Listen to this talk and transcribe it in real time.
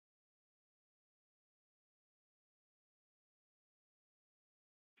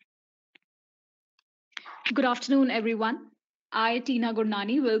Good afternoon, everyone. I, Tina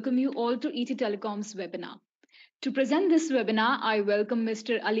Gurnani, welcome you all to ET Telecom's webinar. To present this webinar, I welcome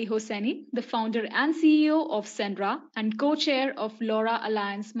Mr. Ali Hosseini, the founder and CEO of SenRa and co-chair of LoRa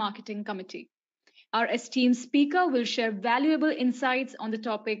Alliance Marketing Committee. Our esteemed speaker will share valuable insights on the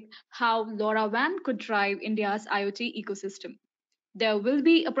topic how LoRaWAN could drive India's IoT ecosystem. There will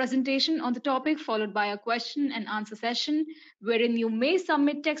be a presentation on the topic followed by a question and answer session wherein you may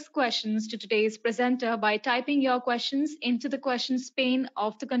submit text questions to today's presenter by typing your questions into the questions pane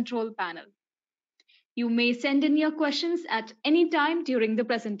of the control panel. You may send in your questions at any time during the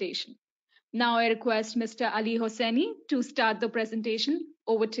presentation. Now I request Mr. Ali Hosseini to start the presentation.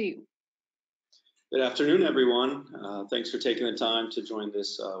 Over to you. Good afternoon, everyone. Thanks for taking the time to join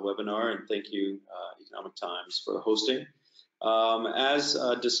this webinar, and thank you, Economic Times, for hosting. As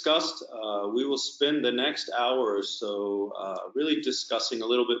discussed, we will spend the next hour or so really discussing a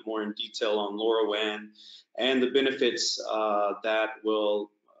little bit more in detail on LoRaWAN and the benefits that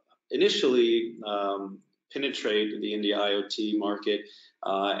will initially penetrate the India IoT market,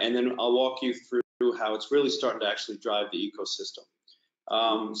 and then I'll walk you through how it's really starting to actually drive the ecosystem.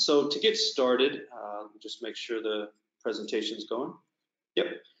 So to get started, just make sure the presentation's going.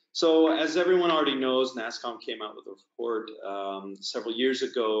 Yep. So as everyone already knows, NASSCOM came out with a report several years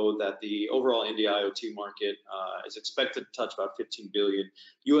ago that the overall India IoT market is expected to touch about $15 billion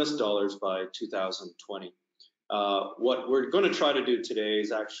by 2020. What we're going to try to do today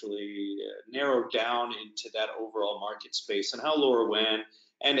is actually narrow down into that overall market space and how LoRaWAN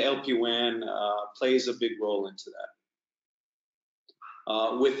and LPWAN plays a big role into that.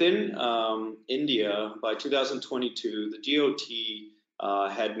 Within India, by 2022, the DOT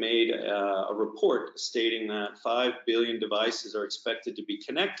had made a report stating that 5 billion devices are expected to be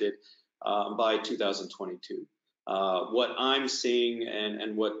connected by 2022. What I'm seeing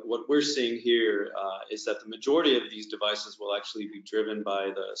and what we're seeing here is that the majority of these devices will actually be driven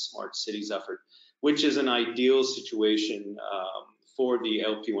by the smart cities effort, which is an ideal situation for the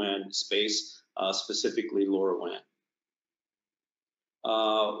LPWAN space, specifically LoRaWAN.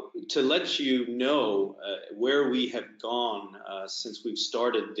 To let you know where we have gone since we've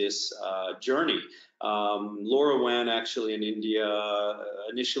started this journey, LoRaWAN actually in India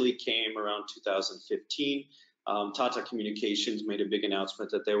initially came around 2015. Tata Communications made a big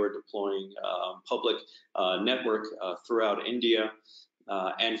announcement that they were deploying public network throughout India.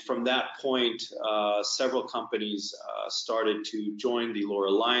 And from that point, several companies started to join the LoRa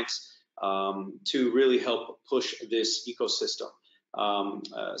Alliance to really help push this ecosystem.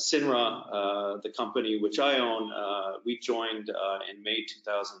 SenRa, the company which I own, we joined in May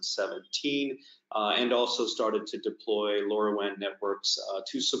 2017 and also started to deploy LoRaWAN networks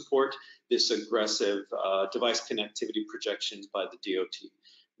to support this aggressive device connectivity projections by the DOT.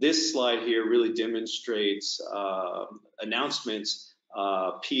 This slide here really demonstrates announcements,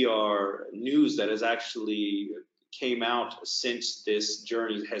 PR news that has actually came out since this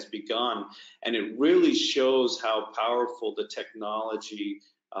journey has begun, and it really shows how powerful the technology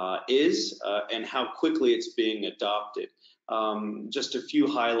is and how quickly it's being adopted. Just a few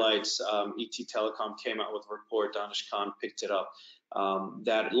highlights. ET Telecom came out with a report, Danish Khan picked it up,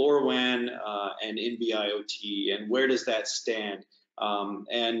 that LoRaWAN and NB-IoT, and where does that stand?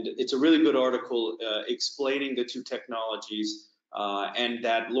 And it's a really good article explaining the two technologies, and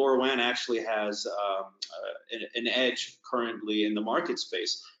that LoRaWAN actually has an edge currently in the market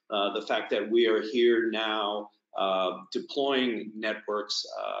space. The fact that we are here now deploying networks,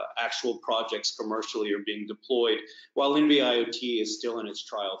 actual projects commercially are being deployed, while NB-IoT is still in its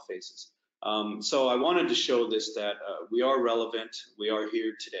trial phases. So I wanted to show this, that we are relevant, we are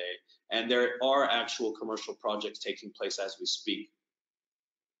here today, and there are actual commercial projects taking place as we speak.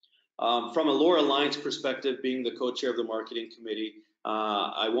 From a LoRa Alliance perspective, being the co-chair of the marketing committee,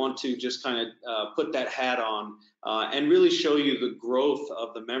 I want to just kind of put that hat on and really show you the growth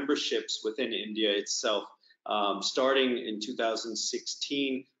of the memberships within India itself, starting in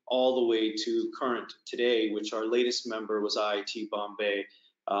 2016 all the way to current today, which our latest member was IIT Bombay.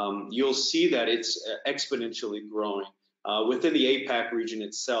 You'll see that it's exponentially growing. Within the APAC region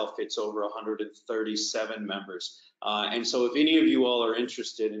itself, it's over 137 members. And so if any of you all are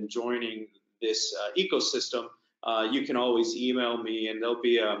interested in joining this ecosystem, you can always email me, and there'll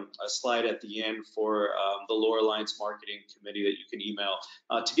be a slide at the end for the LoRa Alliance Marketing Committee that you can email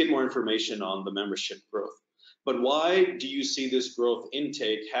to get more information on the membership growth. But why do you see this growth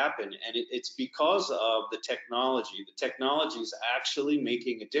intake happen? And it's because of the technology. The technology is actually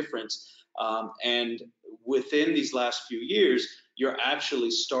making a difference. And within these last few years, you're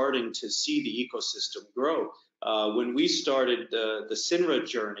actually starting to see the ecosystem grow. When we started the SenRa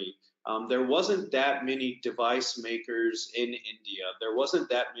journey, there wasn't that many device makers in India. There wasn't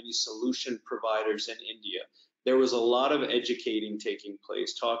that many solution providers in India. There was a lot of educating taking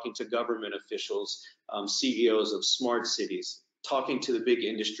place, talking to government officials, CEOs of smart cities, talking to the big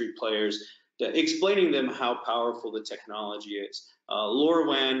industry players, explaining them how powerful the technology is.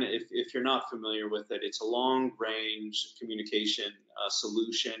 LoRaWAN, if you're not familiar with it, it's a long-range communication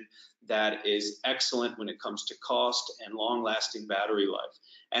solution that is excellent when it comes to cost and long-lasting battery life.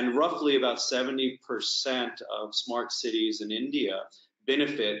 And roughly about 70% of smart cities in India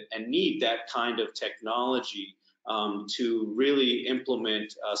benefit and need that kind of technology to really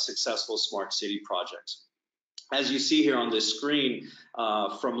implement successful smart city projects. As you see here on this screen,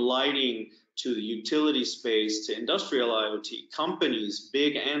 from lighting to the utility space to industrial IoT, companies,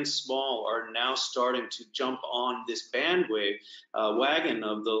 big and small, are now starting to jump on this bandwagon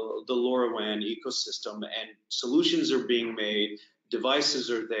of the LoRaWAN ecosystem, and solutions are being made. Devices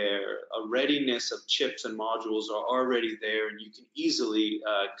are there, a readiness of chips and modules are already there, and you can easily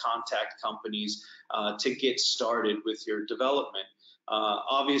contact companies to get started with your development.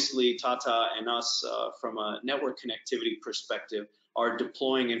 Obviously, Tata and us, from a network connectivity perspective, are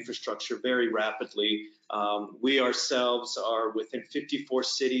deploying infrastructure very rapidly. We ourselves are within 54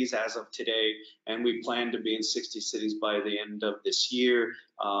 cities as of today, and we plan to be in 60 cities by the end of this year,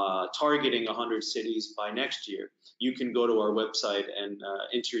 targeting 100 cities by next year. You can go to our website and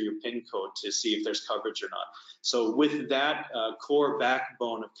enter your PIN code to see if there's coverage or not. So with that core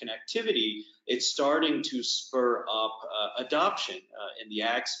backbone of connectivity, it's starting to spur up adoption in the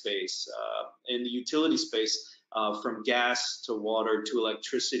ag space, in the utility space, from gas to water to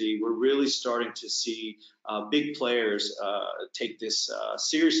electricity. We're really starting to see big players take this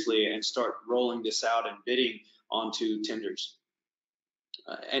seriously and start rolling this out and bidding onto tenders.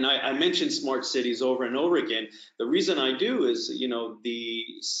 And I mentioned smart cities over and over again. The reason I do is, the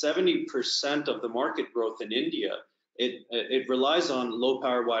 70% of the market growth in India, it relies on low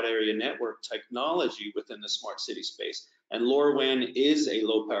power wide area network technology within the smart city space. And LoRaWAN is a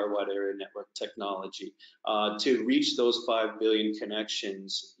low power wide area network technology. To reach those 5 billion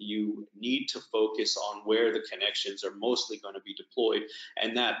connections, you need to focus on where the connections are mostly going to be deployed.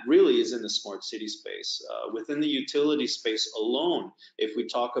 And that really is in the smart city space. Within the utility space alone, if we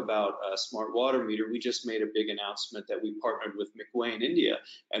talk about a smart water meter, we just made a big announcement that we partnered with McWay in India,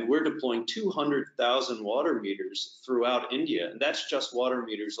 and we're deploying 200,000 water meters throughout India. And that's just water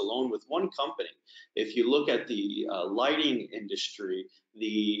meters alone with one company. If you look at the lighting industry,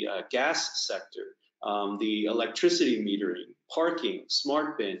 the gas sector, the electricity metering, parking,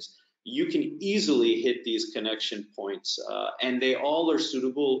 smart bins, you can easily hit these connection points, and they all are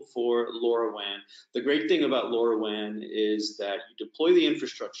suitable for LoRaWAN. The great thing about LoRaWAN is that you deploy the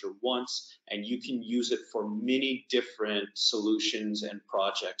infrastructure once, and you can use it for many different solutions and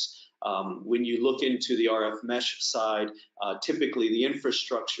projects. When you look into the RF mesh side, typically the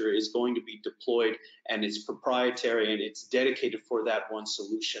infrastructure is going to be deployed, and it's proprietary and it's dedicated for that one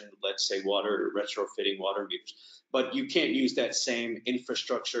solution, let's say retrofitting water meters. But you can't use that same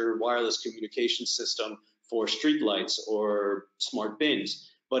infrastructure, wireless communication system for streetlights or smart bins.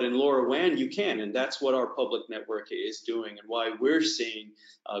 But in LoRaWAN, you can, and that's what our public network is doing, and why we're seeing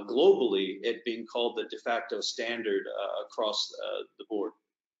globally it being called the de facto standard across the board.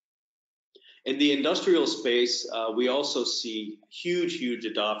 In the industrial space, we also see huge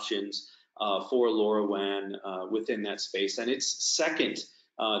adoptions for LoRaWAN within that space, and it's second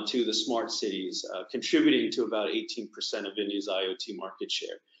to the smart cities, contributing to about 18% of India's IoT market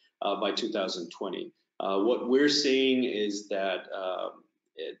share by 2020. What we're seeing is that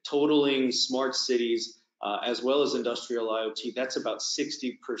totaling smart cities as well as industrial IoT, that's about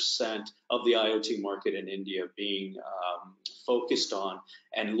 60% of the IoT market in India being focused on,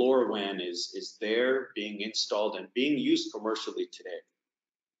 and LoRaWAN is there, being installed and being used commercially today.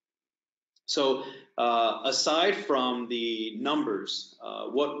 So aside from the numbers,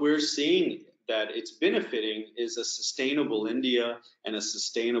 what we're seeing that it's benefiting is a sustainable India and a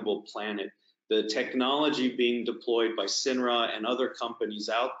sustainable planet. The technology being deployed by SenRa and other companies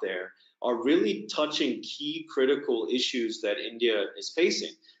out there are really touching key critical issues that India is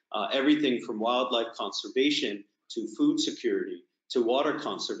facing. Everything from wildlife conservation to food security to water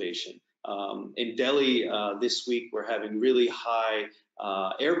conservation. In Delhi this week, we're having really high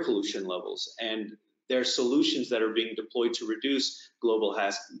air pollution levels, and there are solutions that are being deployed to reduce global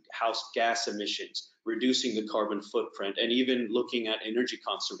house gas emissions, reducing the carbon footprint, and even looking at energy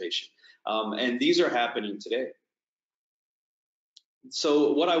conservation. And these are happening today.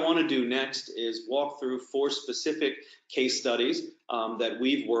 So what I want to do next is walk through 4 specific case studies that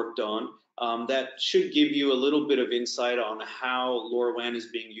we've worked on that should give you a little bit of insight on how LoRaWAN is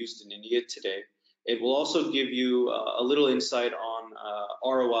being used in India today. It will also give you a little insight on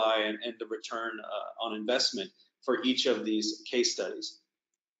ROI and the return on investment for each of these case studies.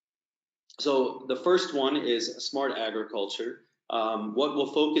 So the first one is smart agriculture. What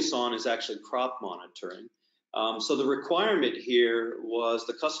we'll focus on is actually crop monitoring. So the requirement here was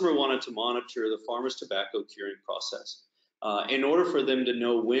the customer wanted to monitor the farmer's tobacco curing process in order for them to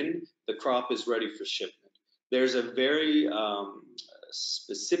know when the crop is ready for shipment. There's a very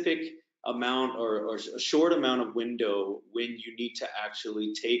specific amount or a short amount of window when you need to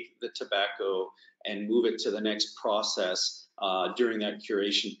actually take the tobacco and move it to the next process during that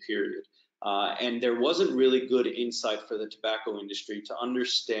curation period. And there wasn't really good insight for the tobacco industry to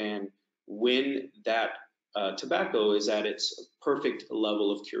understand when that tobacco is at its perfect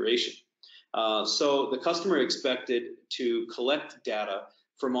level of curation. So the customer expected to collect data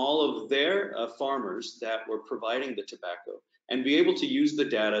from all of their farmers that were providing the tobacco and be able to use the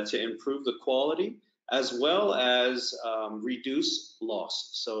data to improve the quality as well as reduce loss.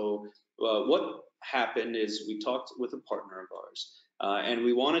 So what happened is we talked with a partner of ours and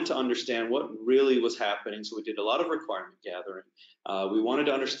we wanted to understand what really was happening. So we did a lot of requirement gathering. We wanted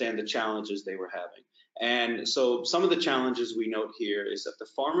to understand the challenges they were having. And so some of the challenges we note here is that the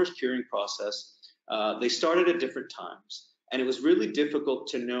farmer's curing process, they started at different times. And it was really difficult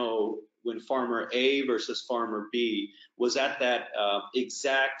to know when farmer A versus farmer B was at that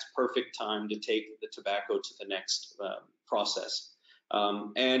exact perfect time to take the tobacco to the next process.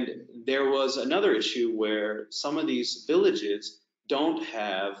 And there was another issue where some of these villages don't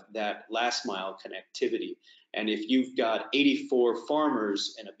have that last mile connectivity. And if you've got 84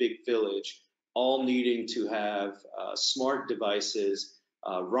 farmers in a big village, all needing to have smart devices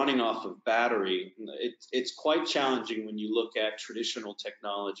running off of battery, it's quite challenging when you look at traditional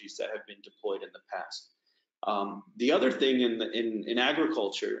technologies that have been deployed in the past. The other thing in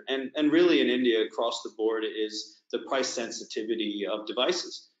agriculture and really in India across the board is the price sensitivity of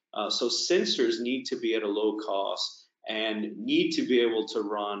devices. So sensors need to be at a low cost and need to be able to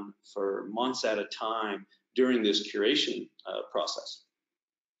run for months at a time during this curation process.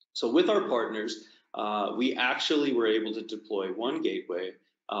 So with our partners, we actually were able to deploy one gateway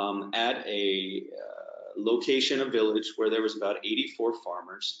at a location, a village where there was about 84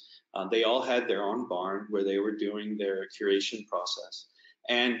 farmers. They all had their own barn where they were doing their curation process.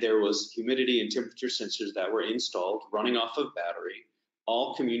 And there was humidity and temperature sensors that were installed running off of battery,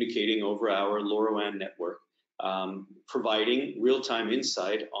 all communicating over our LoRaWAN network, providing real-time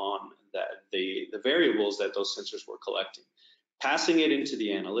insight on the variables that those sensors were collecting, passing it into the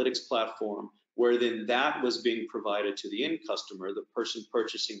analytics platform, where then that was being provided to the end customer, the person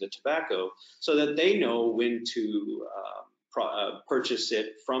purchasing the tobacco, so that they know when to purchase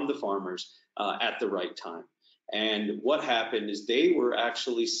it from the farmers at the right time. And what happened is they were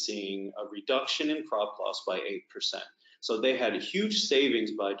actually seeing a reduction in crop loss by 8%. So they had huge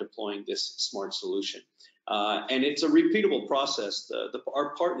savings by deploying this smart solution. And it's a repeatable process.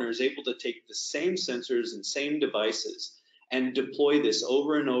 Our partner is able to take the same sensors and same devices and deploy this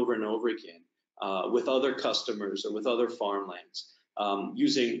over and over and over again with other customers or with other farmlands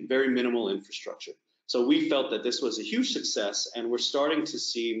using very minimal infrastructure. So we felt that this was a huge success, and we're starting to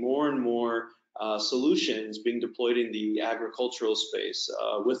see more and more solutions being deployed in the agricultural space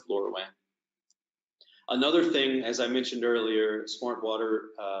with LoRaWAN. Another thing, as I mentioned earlier, smart water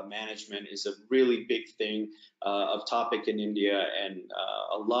management is a really big thing of topic in India, and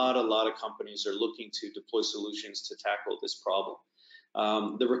a lot of companies are looking to deploy solutions to tackle this problem.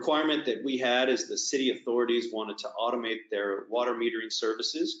 The requirement that we had is the city authorities wanted to automate their water metering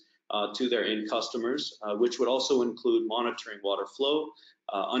services to their end customers, which would also include monitoring water flow,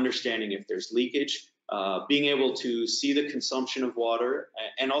 understanding if there's leakage, being able to see the consumption of water,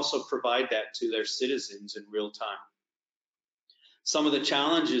 and also provide that to their citizens in real time. Some of the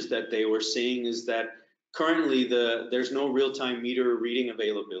challenges that they were seeing is that currently there's no real-time meter reading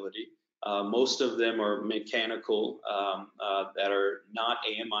availability. Most of them are mechanical that are not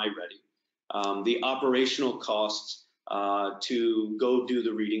AMI ready. The operational costs to go do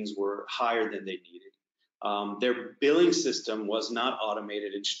the readings were higher than they needed. Their billing system was not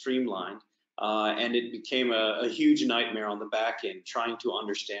automated and streamlined, and it became a huge nightmare on the back end, trying to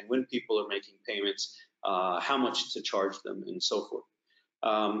understand when people are making payments, how much to charge them, and so forth.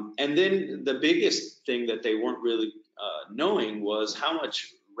 And then the biggest thing that they weren't really knowing was how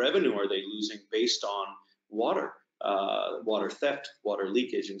much revenue are they losing based on water theft, water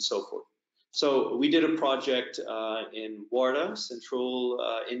leakage, and so forth. So we did a project in Wardha, central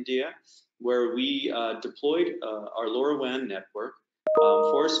India, where we deployed our LoRaWAN network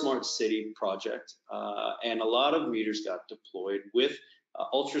for a smart city project, and a lot of meters got deployed with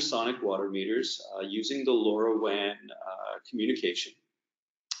ultrasonic water meters using the LoRaWAN communication.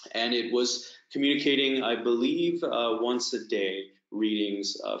 And it was communicating, I believe, once a day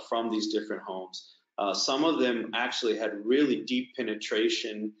readings from these different homes. Some of them actually had really deep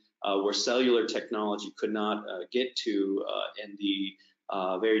penetration where cellular technology could not get to in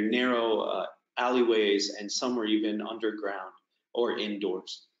the very narrow alleyways, and some were even underground or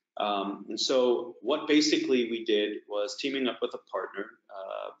indoors. And so what basically we did was teaming up with a partner,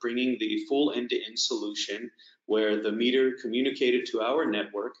 bringing the full end-to-end solution where the meter communicated to our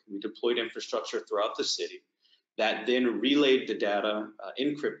network. We deployed infrastructure throughout the city that then relayed the data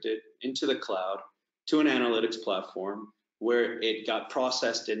encrypted into the cloud to an analytics platform where it got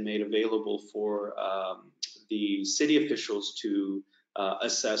processed and made available for the city officials to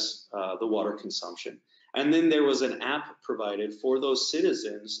assess the water consumption. And then there was an app provided for those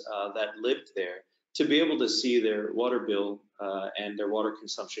citizens that lived there to be able to see their water bill and their water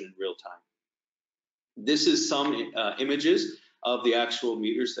consumption in real time. This is some images of the actual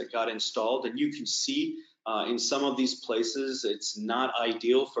meters that got installed, and you can see in some of these places it's not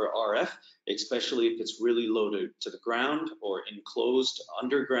ideal for RF, especially if it's really low to the ground or enclosed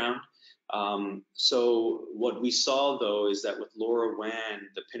underground. So what we saw though is that with LoRaWAN,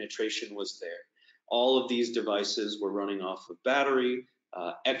 the penetration was there. All of these devices were running off of battery,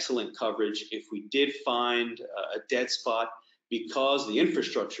 excellent coverage. If we did find a dead spot, because the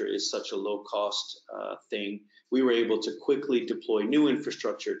infrastructure is such a low cost thing, we were able to quickly deploy new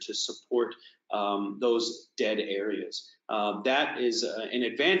infrastructure to support those dead areas. That is an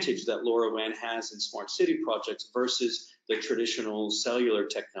advantage that LoRaWAN has in smart city projects versus the traditional cellular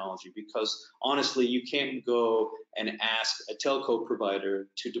technology, because honestly, you can't go and ask a telco provider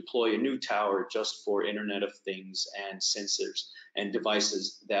to deploy a new tower just for Internet of Things and sensors and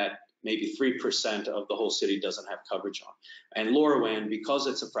devices that maybe 3% of the whole city doesn't have coverage on. And LoRaWAN, because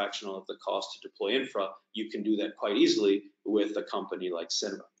it's a fractional of the cost to deploy infra, you can do that quite easily with a company like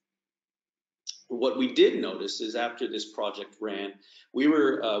SenRa. What we did notice is after this project ran, we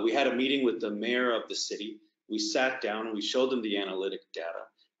had a meeting with the mayor of the city. We sat down and we showed them the analytic data.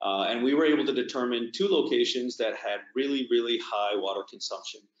 And we were able to determine two locations that had really, really high water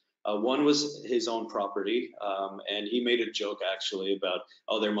consumption. One was his own property, and he made a joke actually about,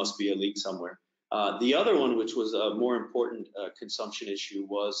 oh, there must be a leak somewhere. The other one, which was a more important consumption issue,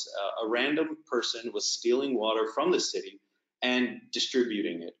 was a random person was stealing water from the city and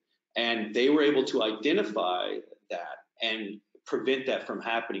distributing it. And they were able to identify that and prevent that from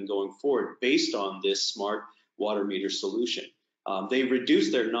happening going forward based on this smart water meter solution. They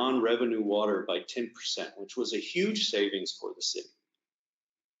reduced their non-revenue water by 10%, which was a huge savings for the city.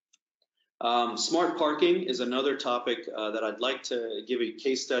 Smart parking is another topic that I'd like to give a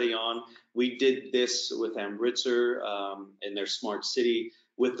case study on. We did this with Amritsar in their smart city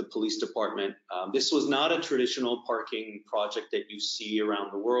with the police department. This was not a traditional parking project that you see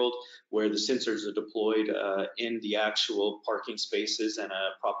around the world where the sensors are deployed in the actual parking spaces and a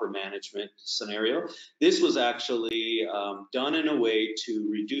proper management scenario. This was actually done in a way to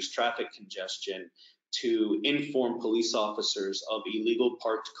reduce traffic congestion, to inform police officers of illegal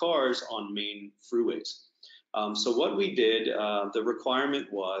parked cars on main freeways. So what we did, the requirement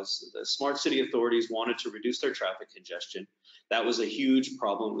was the smart city authorities wanted to reduce their traffic congestion. That was a huge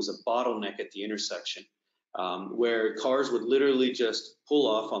problem. It was a bottleneck at the intersection where cars would literally just pull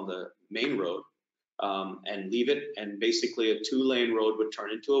off on the main road and leave it, and basically a 2-lane road would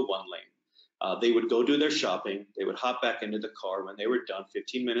turn into a 1-lane. They would go do their shopping. They would hop back into the car when they were done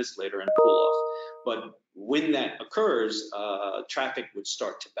 15 minutes later and pull off. But when that occurs, traffic would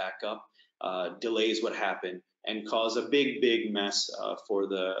start to back up, delays would happen and cause a big, big mess for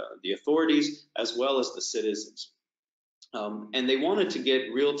the authorities as well as the citizens. And they wanted to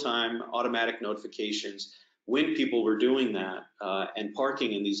get real-time automatic notifications when people were doing that and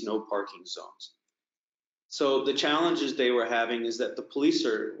parking in these no parking zones. So the challenges they were having is that the police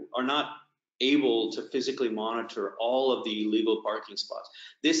are not able to physically monitor all of the illegal parking spots.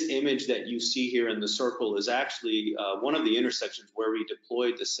 This image that you see here in the circle is actually one of the intersections where we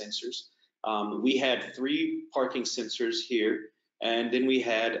deployed the sensors. We had 3 parking sensors here, and then we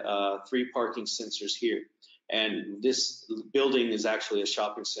had 3 parking sensors here. And this building is actually a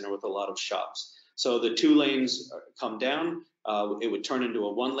shopping center with a lot of shops. So the 2 lanes come down, it would turn into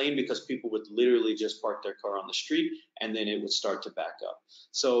a one lane because people would literally just park their car on the street and then it would start to back up.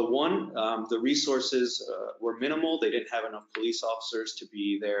 So the resources were minimal. They didn't have enough police officers to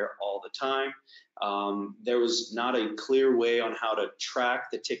be there all the time. There was not a clear way on how to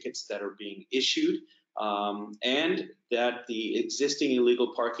track the tickets that are being issued, and that the existing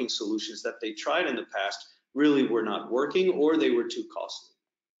illegal parking solutions that they tried in the past really were not working, or they were too costly.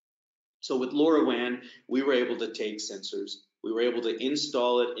 So with LoRaWAN, we were able to take sensors. We were able to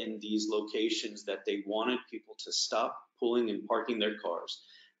install it in these locations that they wanted people to stop pulling and parking their cars.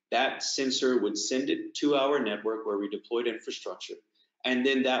 That sensor would send it to our network where we deployed infrastructure. And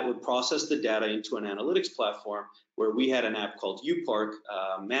then that would process the data into an analytics platform where we had an app called UPark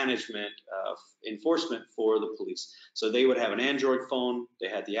management enforcement for the police. So they would have an Android phone, they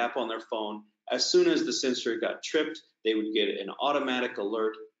had the app on their phone. As soon as the sensor got tripped, they would get an automatic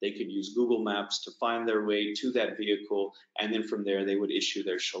alert. They could use Google Maps to find their way to that vehicle, and then from there they would issue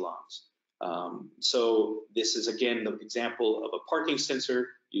their chalons. So this is again the example of a parking sensor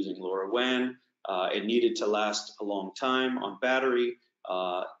using LoRaWAN. It needed to last a long time on battery.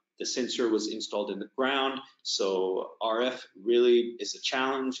 The sensor was installed in the ground, so RF really is a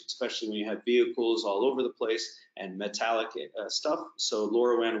challenge, especially when you have vehicles all over the place and metallic stuff. So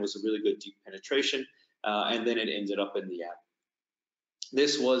LoRaWAN was a really good deep penetration, and then it ended up in the app.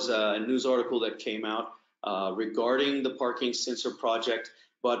 This was a news article that came out regarding the parking sensor project,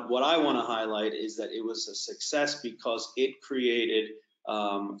 but what I want to highlight is that it was a success because it created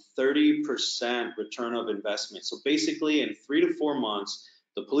 30% return of investment. So basically in 3 to 4 months,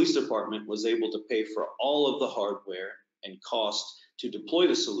 the police department was able to pay for all of the hardware and cost to deploy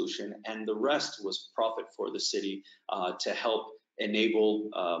the solution, and the rest was profit for the city to help enable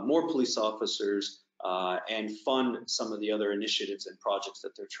more police officers and fund some of the other initiatives and projects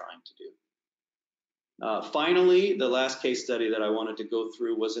that they're trying to do. Finally, the last case study that I wanted to go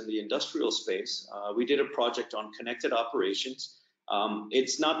through was in the industrial space. We did a project on connected operations.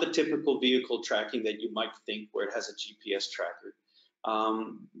 It's not the typical vehicle tracking that you might think where it has a GPS tracker.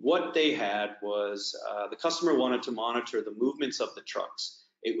 What they had was the customer wanted to monitor the movements of the trucks.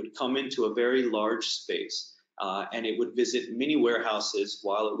 It would come into a very large space and it would visit many warehouses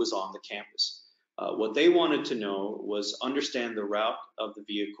while it was on the campus. What they wanted to know was understand the route of the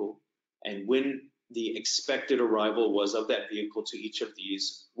vehicle and when the expected arrival was of that vehicle to each of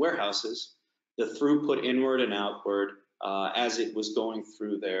these warehouses, the throughput inward and outward as it was going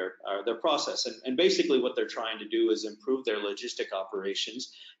through their process. And basically what they're trying to do is improve their logistic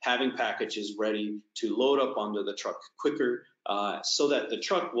operations, having packages ready to load up onto the truck quicker so that the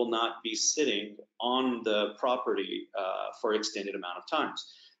truck will not be sitting on the property for extended amount of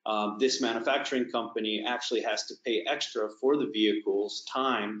times. This manufacturing company actually has to pay extra for the vehicle's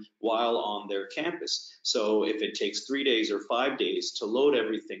time while on their campus. So if it takes 3 days or 5 days to load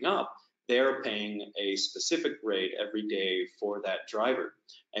everything up, they're paying a specific rate every day for that driver.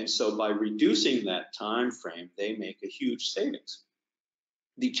 And so by reducing that time frame, they make a huge savings.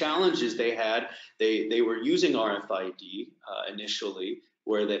 The challenges they had, they were using RFID initially,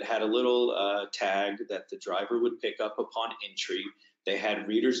 where that had a little tag that the driver would pick up upon entry. They had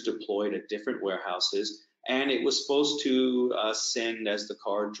readers deployed at different warehouses, and it was supposed to send as the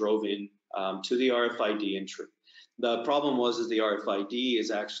car drove in to the RFID entry. The problem was the RFID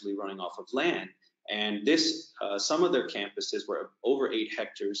is actually running off of LAN, and this some of their campuses were over 8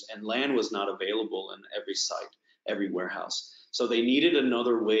 hectares, and LAN was not available in every site, every warehouse. So they needed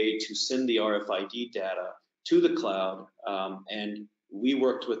another way to send the RFID data to the cloud, and we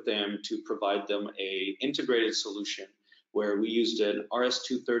worked with them to provide them a integrated solution where we used an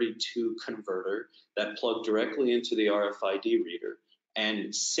RS-232 converter that plugged directly into the RFID reader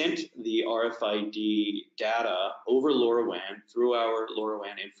and sent the RFID data over LoRaWAN through our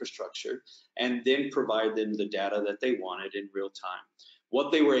LoRaWAN infrastructure, and then provide them the data that they wanted in real time.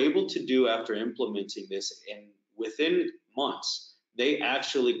 What they were able to do after implementing this, within months, they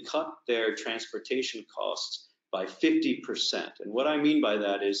actually cut their transportation costs by 50%. And what I mean by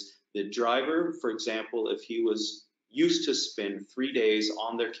that is the driver, for example, if he was used to spend 3 days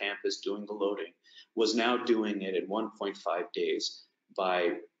on their campus doing the loading, was now doing it in 1.5 days by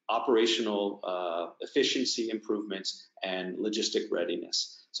operational efficiency improvements and logistic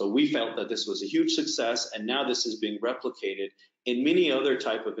readiness. So we felt that this was a huge success, and now this is being replicated in many other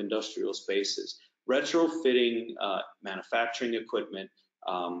type of industrial spaces. Retrofitting manufacturing equipment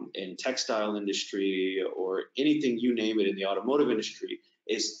in textile industry or anything you name it in the automotive industry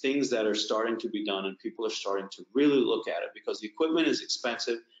is things that are starting to be done, and people are starting to really look at it because the equipment is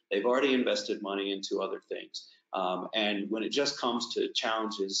expensive. They've already invested money into other things. And when it just comes to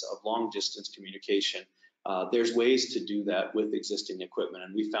challenges of long distance communication, there's ways to do that with existing equipment,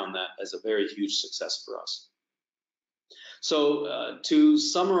 and we found that as a very huge success for us. So to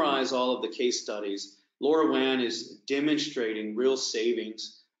summarize all of the case studies, LoRaWAN is demonstrating real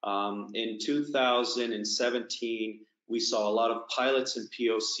savings. In 2017, we saw a lot of pilots and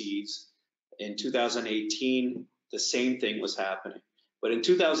POCs. In 2018, the same thing was happening. But in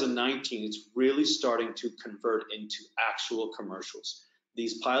 2019, it's really starting to convert into actual commercials.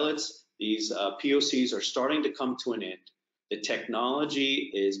 These pilots, these POCs are starting to come to an end. The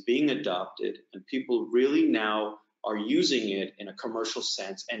technology is being adopted, and people really now are using it in a commercial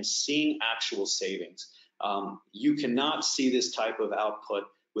sense and seeing actual savings. You cannot see this type of output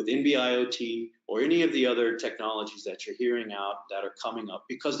with NB-IoT or any of the other technologies that you're hearing out that are coming up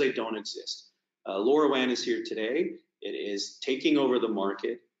because they don't exist. LoRaWAN is here today. It is taking over the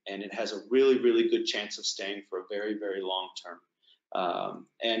market, and it has a really, really good chance of staying for a very, very long term.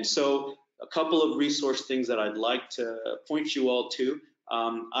 And so a couple of resource things that I'd like to point you all to.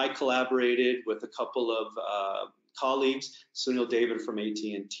 I collaborated with a couple of colleagues, Sunil David from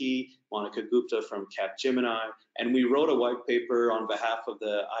AT&T, Monica Gupta from Capgemini, and we wrote a white paper on behalf of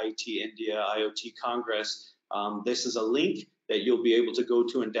the IIT India IoT Congress. This is a link that you'll be able to go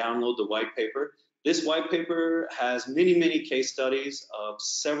to and download the white paper. This white paper has many, many case studies of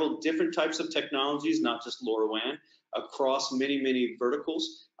several different types of technologies, not just LoRaWAN, across many, many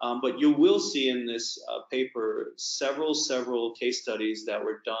verticals. But you will see in this paper several case studies that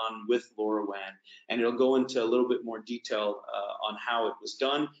were done with LoRaWAN, and it'll go into a little bit more detail on how it was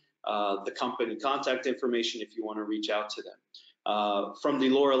done, the company contact information if you want to reach out to them. From the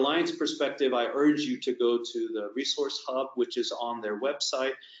LoRa Alliance perspective, I urge you to go to the resource hub, which is on their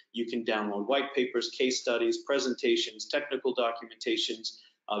website. You can download white papers, case studies, presentations, technical documentations.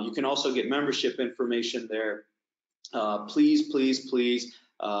 You can also get membership information there. Please, please, please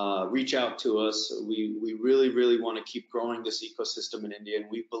reach out to us. We really, really want to keep growing this ecosystem in India, and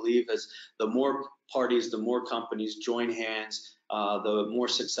we believe as the more parties, the more companies join hands, the more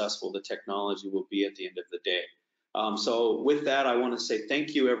successful the technology will be at the end of the day. So with that, I want to say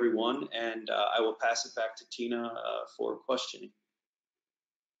thank you, everyone, and I will pass it back to Tina for questioning.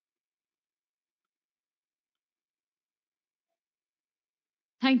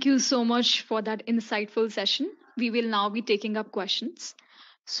 Thank you so much for that insightful session. We will now be taking up questions.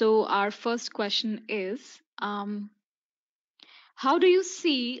 So, our first question is how do you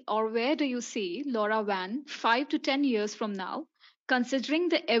see or where do you see LoRaWAN 5 to 10 years from now, considering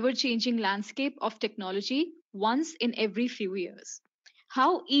the ever changing landscape of technology once in every few years?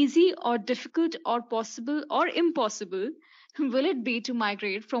 How easy or difficult or possible or impossible will it be to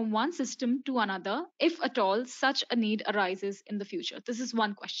migrate from one system to another, if at all such a need arises in the future? This is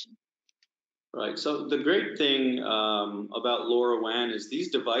one question. Right. So the great thing about LoRaWAN is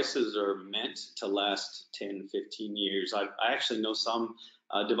these devices are meant to last 10, 15 years. I actually know some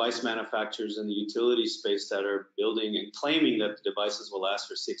device manufacturers in the utility space that are building and claiming that the devices will last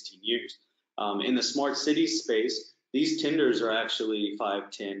for 16 years. In the smart city space, these tenders are actually 5,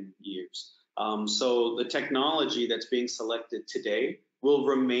 10 years. So the technology that's being selected today will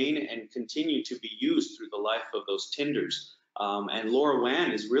remain and continue to be used through the life of those tenders. And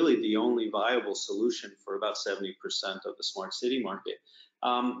LoRaWAN is really the only viable solution for about 70% of the smart city market.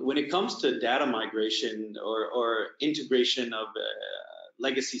 When it comes to data migration or integration of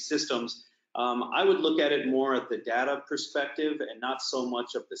legacy systems, I would look at it more at the data perspective and not so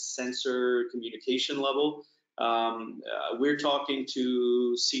much of the sensor communication level. We're talking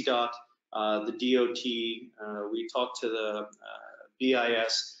to CDOT, the DOT, we talked to the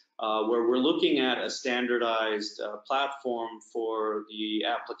BIS, where we're looking at a standardized platform for the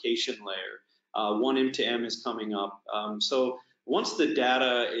application layer. 1M2M is coming up. So once the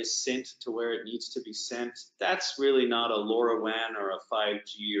data is sent to where it needs to be sent, that's really not a LoRaWAN or a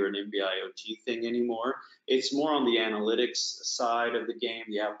 5G or an NB-IoT thing anymore. It's more on the analytics side of the game,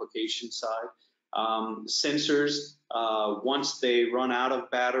 the application side. Sensors, once they run out of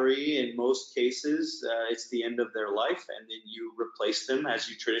battery, in most cases, it's the end of their life, and then you replace them as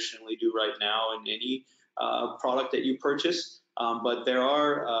you traditionally do right now in any product that you purchase. But there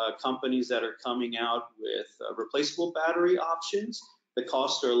are companies that are coming out with replaceable battery options. The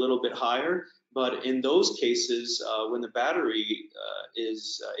costs are a little bit higher, but in those cases, when the battery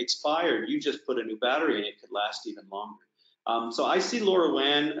is expired, you just put a new battery in, it could last even longer. So I see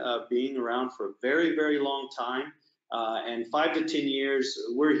LoRaWAN being around for a very, very long time. And 5 to 10 years,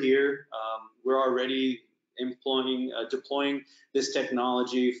 we're here. We're already deploying this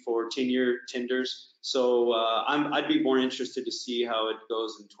technology for 10-year tenders. So I'd be more interested to see how it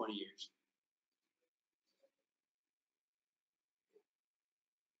goes in 20 years.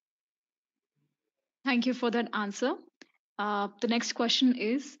 Thank you for that answer. The next question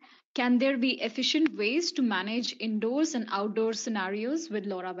is, can there be efficient ways to manage indoors and outdoor scenarios with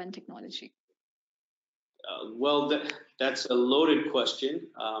LoRaWAN technology? That's a loaded question.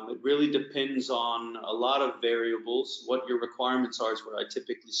 It really depends on a lot of variables. What your requirements are is where I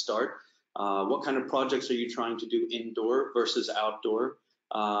typically start. What kind of projects are you trying to do indoor versus outdoor?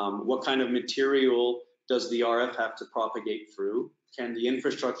 What kind of material does the RF have to propagate through? Can the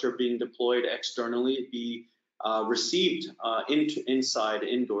infrastructure being deployed externally be received inside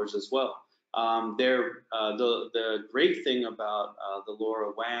indoors as well? The great thing about the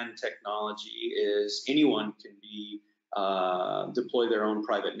LoRaWAN technology is anyone can deploy their own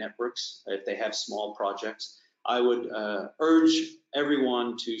private networks if they have small projects. I would urge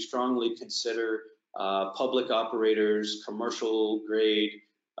everyone to strongly consider public operators, commercial grade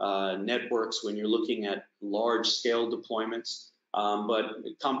networks when you're looking at large scale deployments. But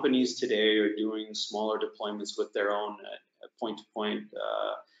companies today are doing smaller deployments with their own point-to-point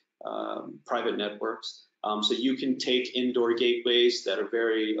private networks. So you can take indoor gateways that are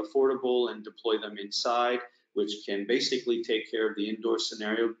very affordable and deploy them inside, which can basically take care of the indoor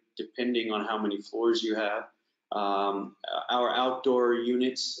scenario depending on how many floors you have. Our outdoor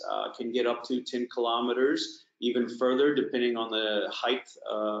units can get up to 10 kilometers, even further depending on the height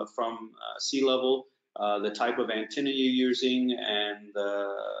from sea level, the type of antenna you're using, and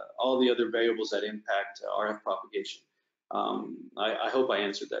all the other variables that impact RF propagation. I hope I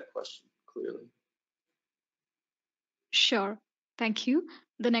answered that question clearly. Sure. Thank you.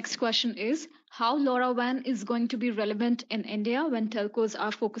 The next question is, how LoRaWAN is going to be relevant in India when telcos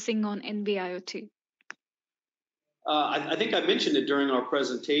are focusing on NB-IoT? I think I mentioned it during our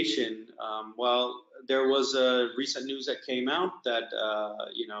presentation. Well, there was recent news that came out that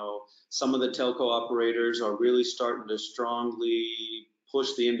some of the telco operators are really starting to strongly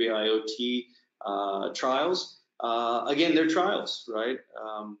push the NB-IoT trials. Again, they're trials, right?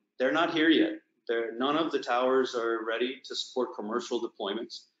 They're not here yet. None of the towers are ready to support commercial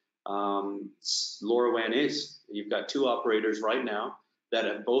deployments. LoRaWAN is. You've got two operators right now that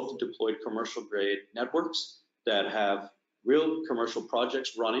have both deployed commercial grade networks that have real commercial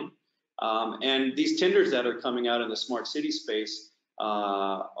projects running. And these tenders that are coming out in the smart city space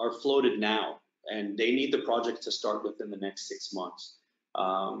are floated now, and they need the project to start within the next 6 months.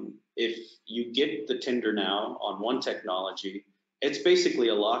 If you get the tender now on one technology, it's basically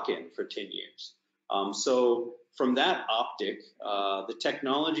a lock-in for 10 years. So from that optic, the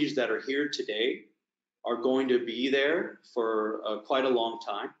technologies that are here today are going to be there for quite a long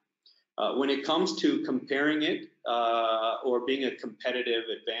time. When it comes to comparing it or being a competitive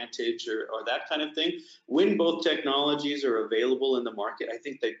advantage or that kind of thing, when both technologies are available in the market, I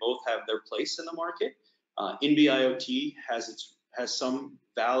think they both have their place in the market. NB-IoT has some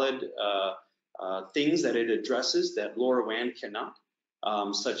valid things that it addresses that LoRaWAN cannot,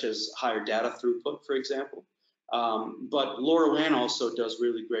 such as higher data throughput, for example. But LoRaWAN also does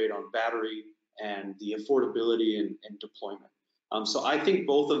really great on battery and the affordability and deployment. So I think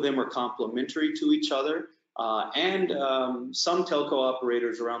both of them are complementary to each other. And some telco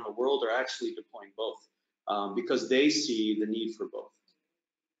operators around the world are actually deploying both because they see the need for both.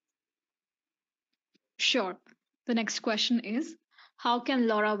 Sure. The next question is, how can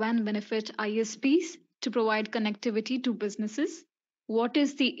LoRaWAN benefit ISPs to provide connectivity to businesses? What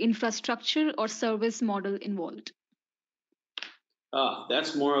is the infrastructure or service model involved?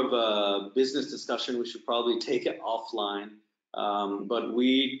 That's more of a business discussion. We should probably take it offline. But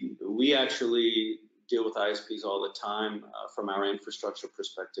we actually deal with ISPs all the time from our infrastructure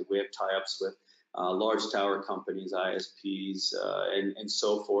perspective. We have tie-ups with large tower companies, ISPs, and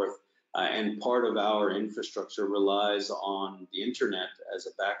so forth. And part of our infrastructure relies on the internet as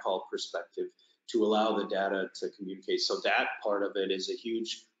a backhaul perspective to allow the data to communicate. So that part of it is a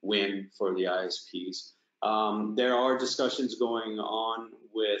huge win for the ISPs. There are discussions going on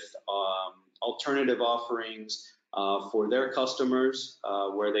with alternative offerings for their customers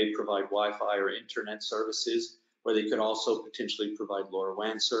where they provide Wi-Fi or internet services, where they could also potentially provide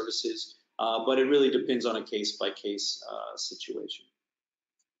LoRaWAN services. But it really depends on a case-by-case situation.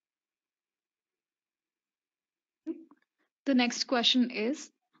 The next question is,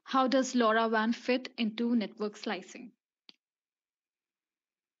 how does LoRaWAN fit into network slicing?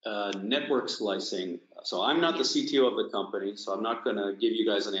 Network slicing. So I'm not the CTO of the company, so I'm not going to give you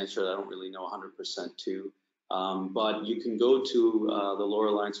guys an answer that I don't really know 100% to. But you can go to the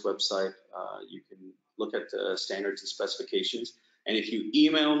LoRa Alliance website. You can look at the standards and specifications. And if you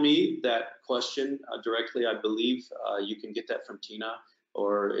email me that question directly, I believe you can get that from Tina,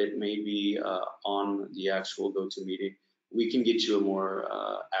 or it may be on the actual GoToMeeting. We can get you a more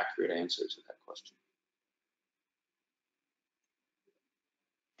accurate answer to that question.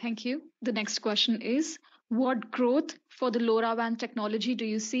 Thank you. The next question is, what growth for the LoRaWAN technology do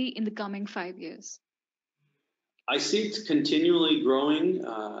you see in the coming 5 years? I see it continually growing.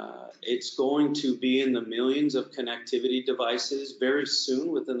 It's going to be in the millions of connectivity devices very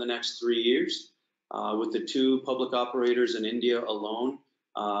soon, within the next 3 years. With the two public operators in India alone,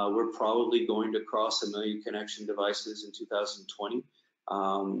 we're probably going to cross 1 million connection devices in 2020.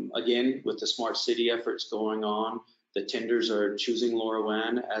 Again, with the smart city efforts going on, the tenders are choosing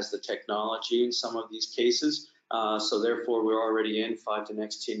LoRaWAN as the technology in some of these cases. So therefore, we're already in 5 to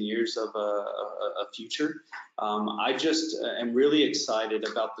next 10 years of a future. I just am really excited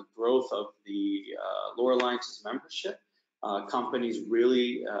about the growth of the LoRa Alliance's membership. Companies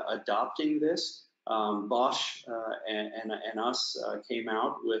really adopting this. Bosch and us came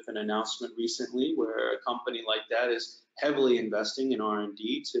out with an announcement recently where a company like that is heavily investing in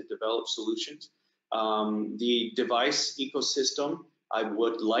R&D to develop solutions. The device ecosystem, I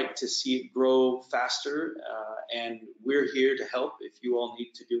would like to see it grow faster, and we're here to help. If you all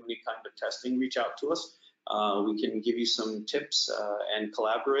need to do any kind of testing, reach out to us. We can give you some tips and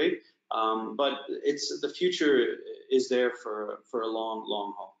collaborate. But the future is there for a long,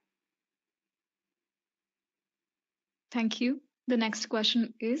 long haul. Thank you. The next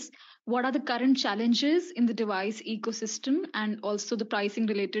question is, what are the current challenges in the device ecosystem and also the pricing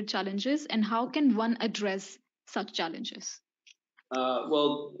related challenges, and how can one address such challenges?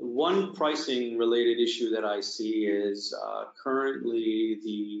 Well, one pricing related issue that I see is currently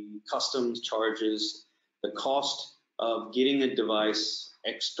the customs charges, the cost of getting a device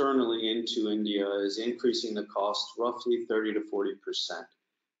externally into India is increasing the cost roughly 30 to 40%.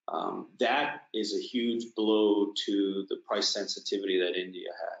 That is a huge blow to the price sensitivity that India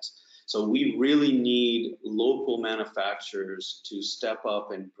has. So we really need local manufacturers to step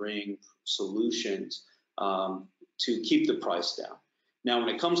up and bring solutions to keep the price down. Now, when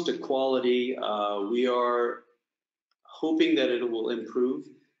it comes to quality, we are hoping that it will improve.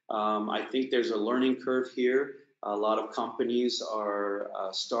 I think there's a learning curve here. A lot of companies are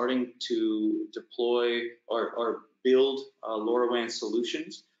starting to deploy or build LoRaWAN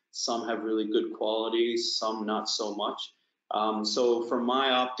solutions. Some have really good quality, some not so much. So from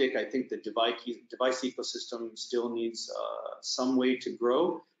my optic, I think the device ecosystem still needs some way to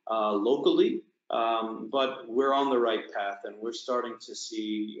grow locally. But we're on the right path, and we're starting to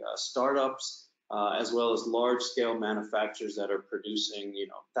see startups as well as large-scale manufacturers that are producing,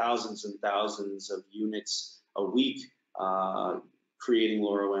 thousands and thousands of units a week, creating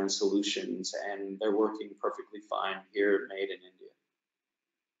LoRaWAN solutions, and they're working perfectly fine here, made in India.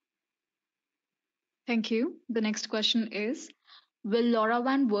 Thank you. The next question is, will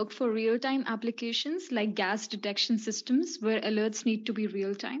LoRaWAN work for real-time applications like gas detection systems where alerts need to be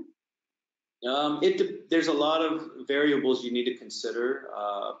real-time? There's a lot of variables you need to consider.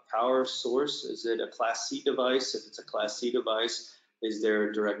 Power source, is it a Class C device? If it's a Class C device, is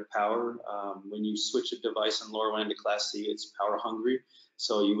there direct power? When you switch a device in LoRaWAN to Class C, it's power hungry.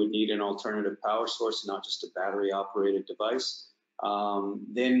 So you would need an alternative power source, not just a battery operated device.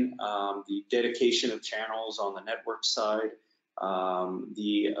 Then the dedication of channels on the network side,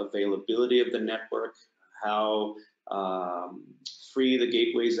 the availability of the network, how free the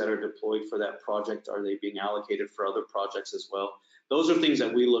gateways that are deployed for that project, are they being allocated for other projects as well? Those are things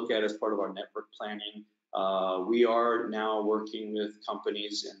that we look at as part of our network planning. We are now working with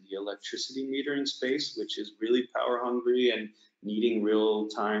companies in the electricity metering space, which is really power hungry and needing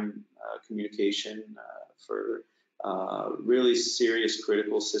real-time communication for really serious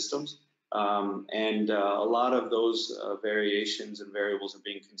critical systems. And a lot of those variations and variables are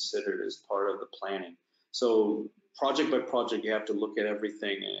being considered as part of the planning. So project by project, you have to look at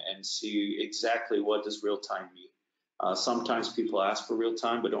everything and see exactly what does real time mean. Sometimes people ask for real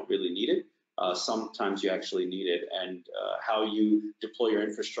time but don't really need it. Sometimes you actually need it, and how you deploy your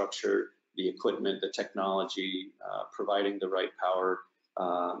infrastructure, the equipment, the technology, providing the right power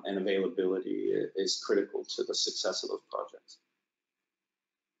and availability is critical to the success of those projects.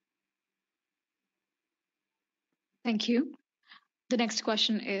 Thank you. The next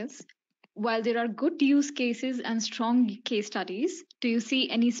question is, while there are good use cases and strong case studies, do you see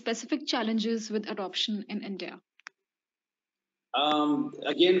any specific challenges with adoption in India?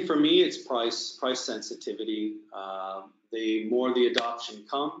 Again, for me, it's price sensitivity. The more the adoption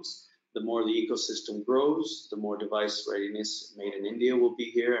comes, the more the ecosystem grows, the more device readiness made in India will be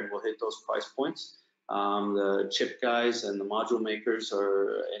here, and we'll hit those price points. The chip guys and the module makers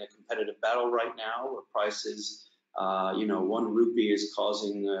are in a competitive battle right now, where prices, 1 rupee is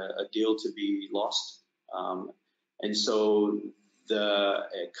causing a deal to be lost. And so the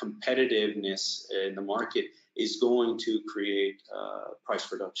competitiveness in the market is going to create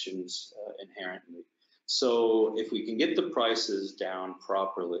price reductions inherently. So if we can get the prices down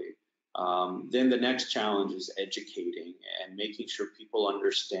properly, then the next challenge is educating and making sure people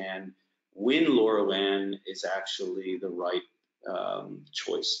understand when LoRaWAN is actually the right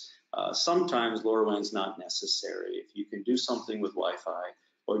choice. Sometimes LoRaWAN is not necessary. If you can do something with Wi-Fi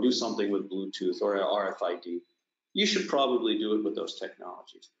or do something with Bluetooth or RFID, you should probably do it with those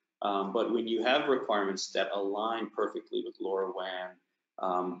technologies. But when you have requirements that align perfectly with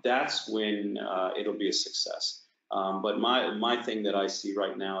LoRaWAN, that's when it'll be a success. But my thing that I see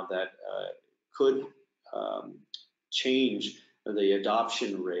right now that could change the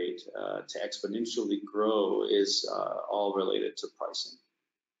adoption rate to exponentially grow is all related to pricing.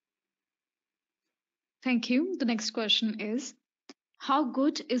 Thank you. The next question is, how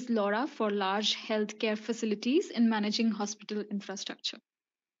good is LoRa for large healthcare facilities in managing hospital infrastructure?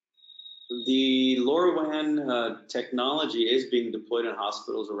 The LoRaWAN technology is being deployed in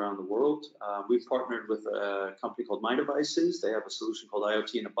hospitals around the world. We've partnered with a company called My Devices. They have a solution called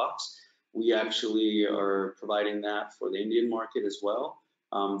IoT in a Box. We actually are providing that for the Indian market as well.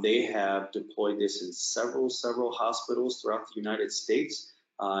 They have deployed this in several hospitals throughout the United States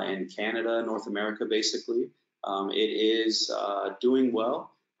and Canada, North America, basically. It is doing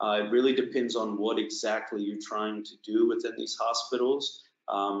well. It really depends on what exactly you're trying to do within these hospitals.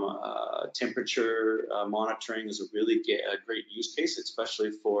 Temperature monitoring is a really great use case,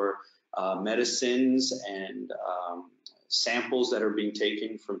 especially for medicines and samples that are being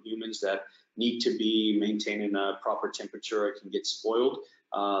taken from humans that need to be maintained in a proper temperature or can get spoiled.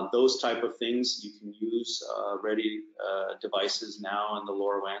 Those type of things, you can use ready devices now in the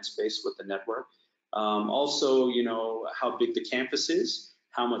LoRaWAN space with the network. Also, you know, how big the campus is,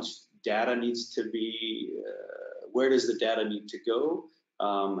 how much data needs to be, where does the data need to go?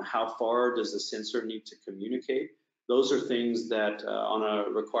 How far does the sensor need to communicate? Those are things that on a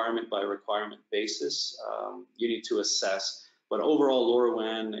requirement by requirement basis, you need to assess. But overall,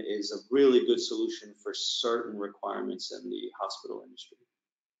 LoRaWAN is a really good solution for certain requirements in the hospital industry.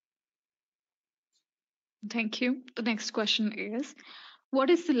 Thank you. The next question is, what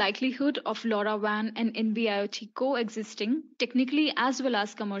is the likelihood of LoRaWAN and NB-IoT coexisting technically as well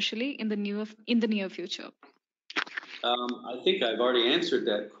as commercially in the near future? I think I've already answered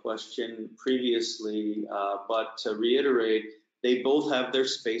that question previously, but to reiterate, they both have their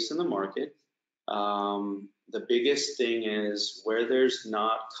space in the market. The biggest thing is where there's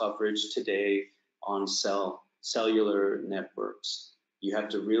not coverage today on cellular networks, you have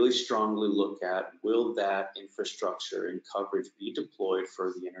to really strongly look at, will that infrastructure and coverage be deployed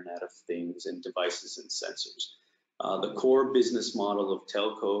for the Internet of Things and devices and sensors? The core business model of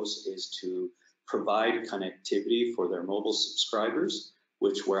telcos is to provide connectivity for their mobile subscribers,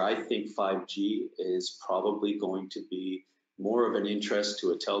 which where I think 5G is probably going to be more of an interest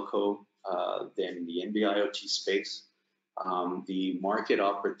to a telco than the NB-IoT space. The market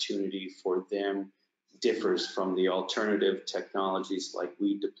opportunity for them differs from the alternative technologies like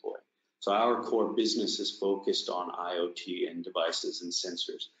we deploy. So our core business is focused on IoT and devices and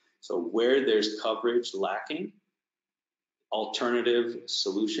sensors. So where there's coverage lacking, alternative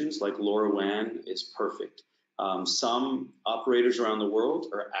solutions like LoRaWAN is perfect. Some operators around the world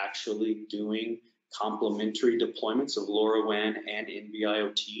are actually doing complementary deployments of LoRaWAN and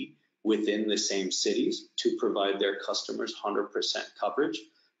NB-IoT within the same cities to provide their customers 100% coverage,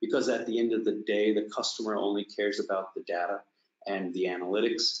 because at the end of the day, the customer only cares about the data and the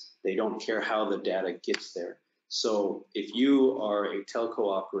analytics. They don't care how the data gets there. So if you are a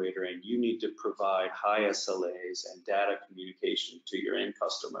telco operator and you need to provide high SLAs and data communication to your end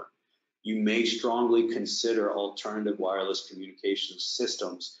customer, you may strongly consider alternative wireless communication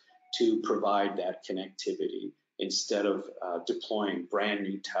systems to provide that connectivity instead of deploying brand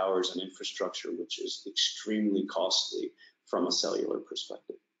new towers and infrastructure, which is extremely costly from a cellular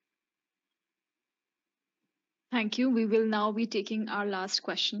perspective. Thank you. We will now be taking our last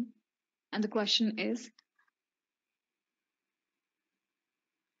question. And the question is,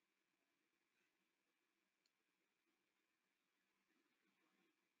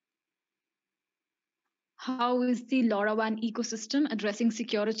 how is the LoRaWAN ecosystem addressing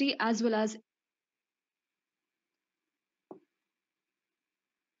security as well as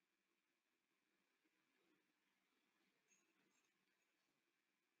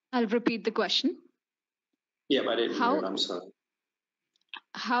I'll repeat the question. Yeah, I didn't hear it. I'm sorry.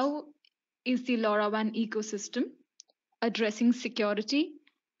 How is the LoRaWAN ecosystem addressing security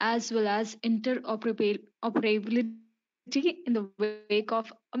as well as interoperability in the wake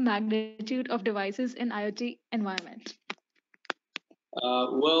of a magnitude of devices in IoT environment?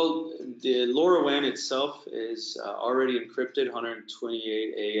 Well, the LoRaWAN itself is already encrypted,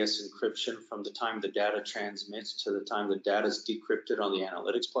 128 AES encryption from the time the data transmits to the time the data is decrypted on the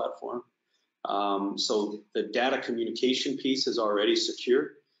analytics platform. So the data communication piece is already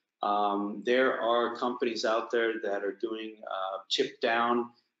secure. There are companies out there that are doing chip down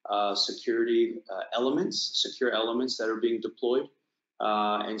security secure elements that are being deployed.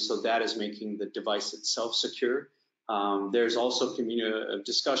 And so that is making the device itself secure. There's also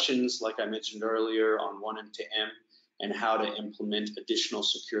discussions, like I mentioned earlier, on 1M to M and how to implement additional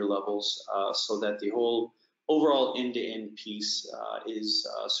secure levels so that the whole overall end-to-end piece is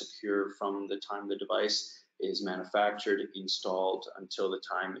secure from the time the device is manufactured, installed, until the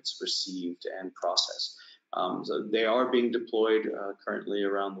time it's received and processed. So they are being deployed currently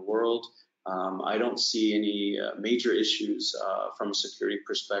around the world. I don't see any major issues from a security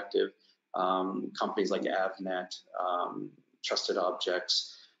perspective. Companies like Avnet, Trusted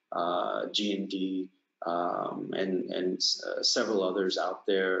Objects, G&D, and several others out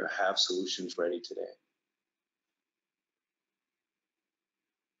there have solutions ready today.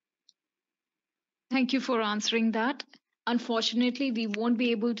 Thank you for answering that. Unfortunately, we won't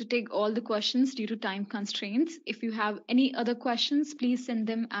be able to take all the questions due to time constraints. If you have any other questions, please send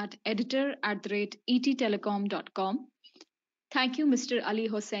them at editor@ettelecom.com. Thank you, Mr. Ali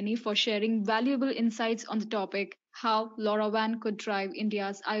Hosseini, for sharing valuable insights on the topic how LoRaWAN could drive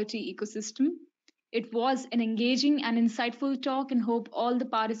India's IoT ecosystem. It was an engaging and insightful talk, and hope all the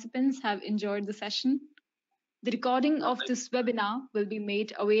participants have enjoyed the session. The recording of this webinar will be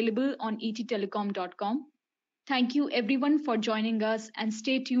made available on ettelecom.com. Thank you, everyone, for joining us, and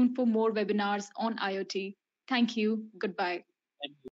stay tuned for more webinars on IoT. Thank you. Goodbye.